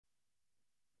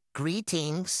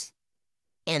Greetings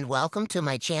and welcome to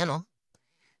my channel.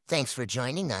 Thanks for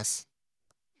joining us.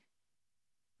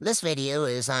 This video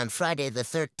is on Friday the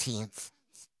 13th.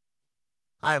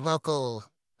 Our local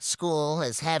school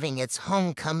is having its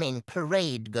homecoming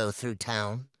parade go through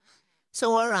town,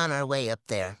 so we're on our way up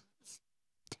there.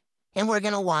 And we're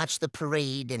gonna watch the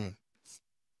parade and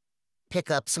pick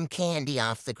up some candy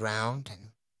off the ground and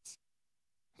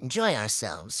enjoy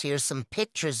ourselves. Here's some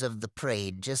pictures of the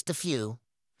parade, just a few.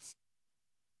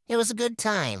 It was a good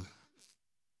time.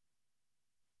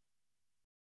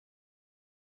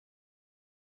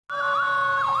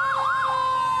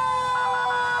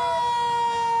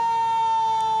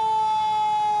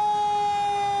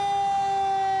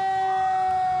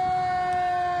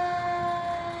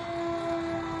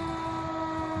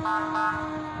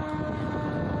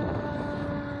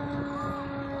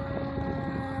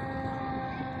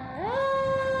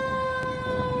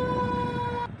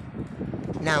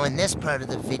 Now in this part of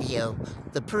the video,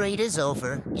 the parade is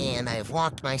over and I've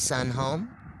walked my son home.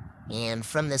 And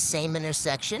from the same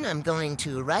intersection, I'm going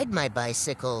to ride my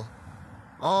bicycle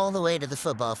all the way to the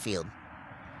football field.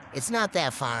 It's not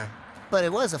that far, but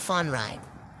it was a fun ride.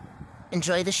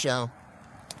 Enjoy the show.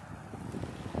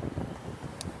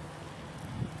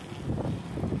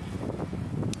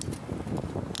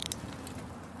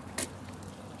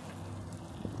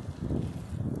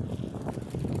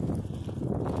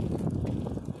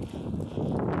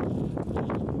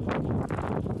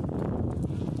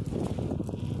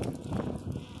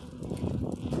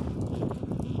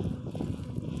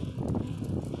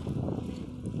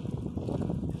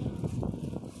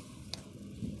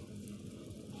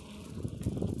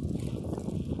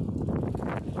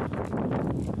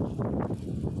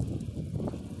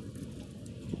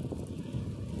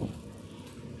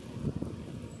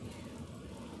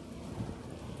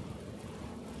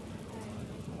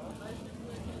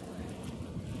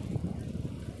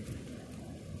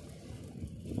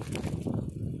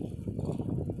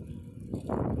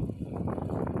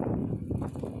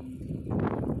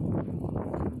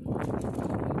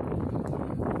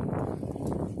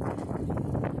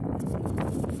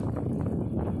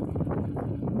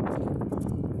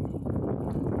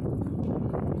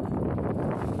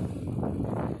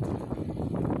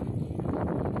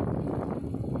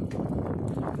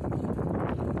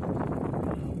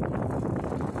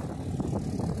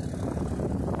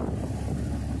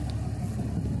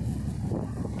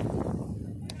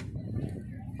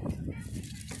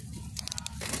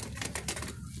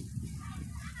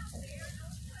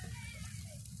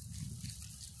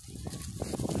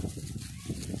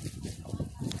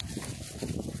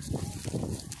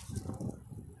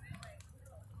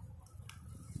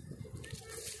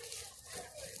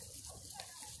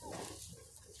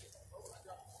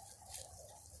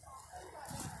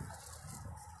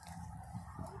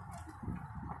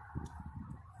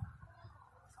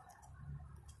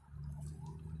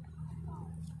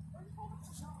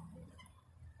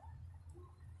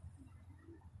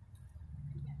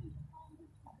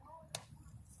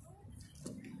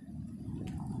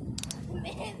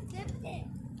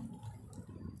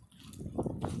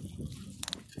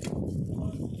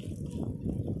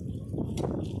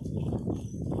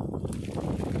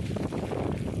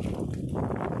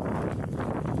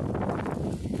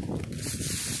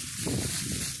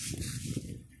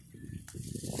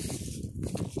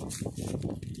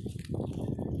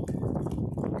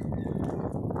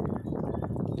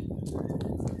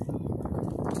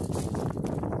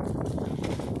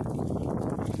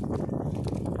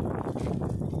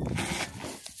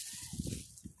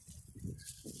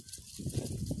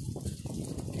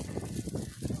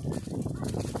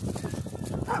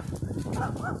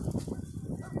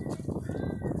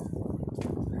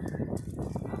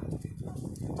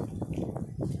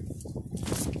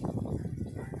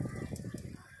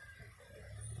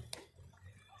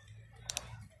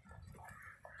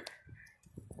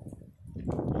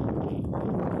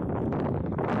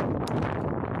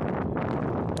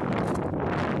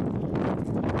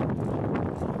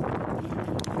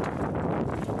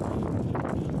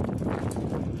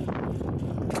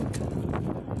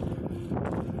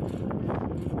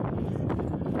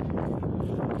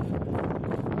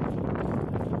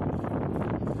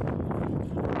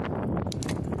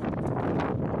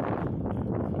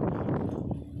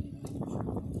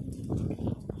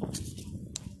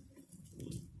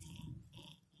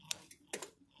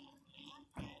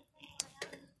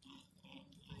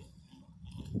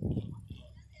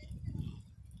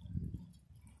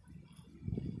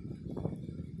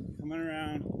 Coming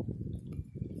around.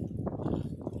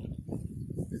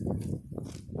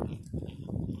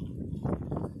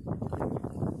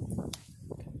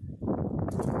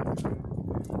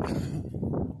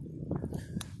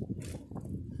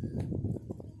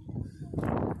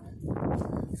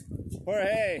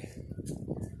 Jorge,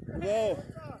 hello.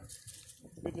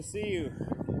 Good to see you.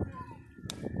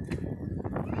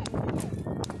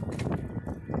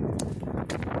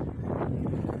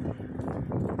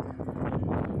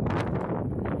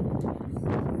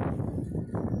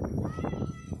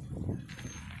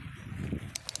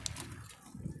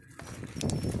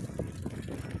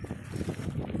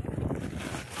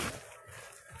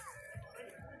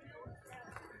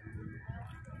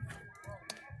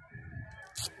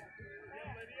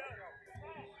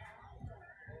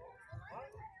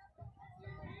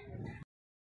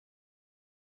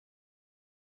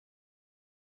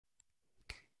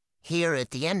 Here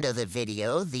at the end of the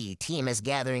video, the team is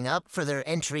gathering up for their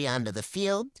entry onto the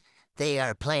field. They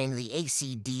are playing the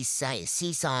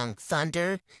AC/DC song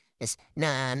Thunder. It's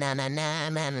na na na na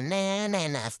na na na na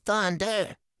na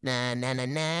thunder. Na na na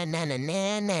na na na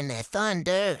na na na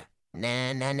thunder.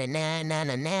 Na na na na na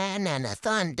na na na na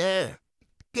thunder.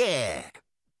 Yeah.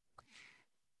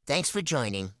 Thanks for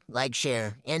joining. Like,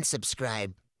 share, and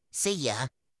subscribe. See ya.